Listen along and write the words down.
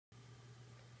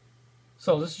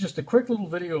So this is just a quick little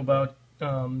video about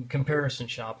comparison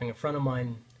shopping. A friend of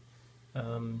mine,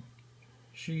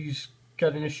 she's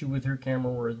got an issue with her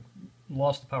camera where it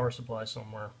lost the power supply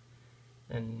somewhere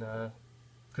and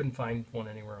couldn't find one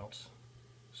anywhere else.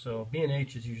 So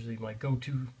B&H is usually my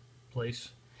go-to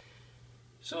place.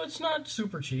 So it's not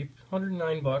super cheap,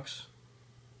 109 bucks,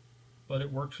 but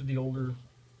it works with the older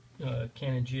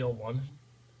Canon GL1.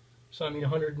 So I mean,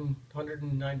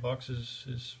 109 bucks is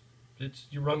it's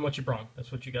you run what you brung.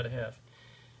 That's what you got to have.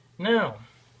 Now,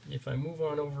 if I move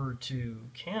on over to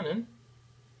Canon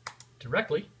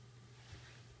directly,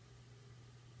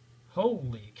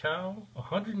 holy cow,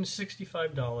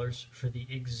 $165 for the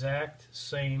exact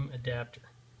same adapter.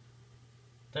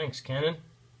 Thanks, Canon.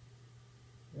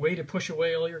 Way to push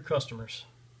away all your customers.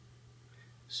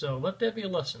 So let that be a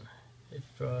lesson. If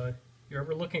you're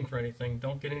ever looking for anything,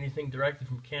 don't get anything directly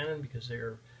from Canon because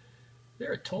they're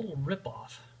a total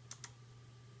ripoff.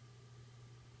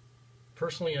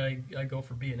 Personally, I go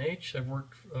for B&H. I've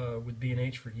worked with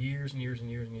B&H for years and years and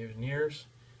years and years and years,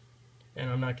 and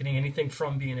I'm not getting anything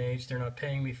from B&H. They're not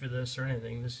paying me for this or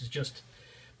anything. This is just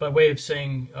by way of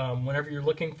saying whenever you're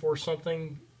looking for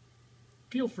something,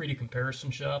 feel free to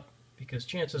comparison shop, because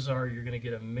chances are you're going to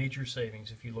get a major savings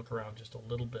if you look around just a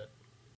little bit.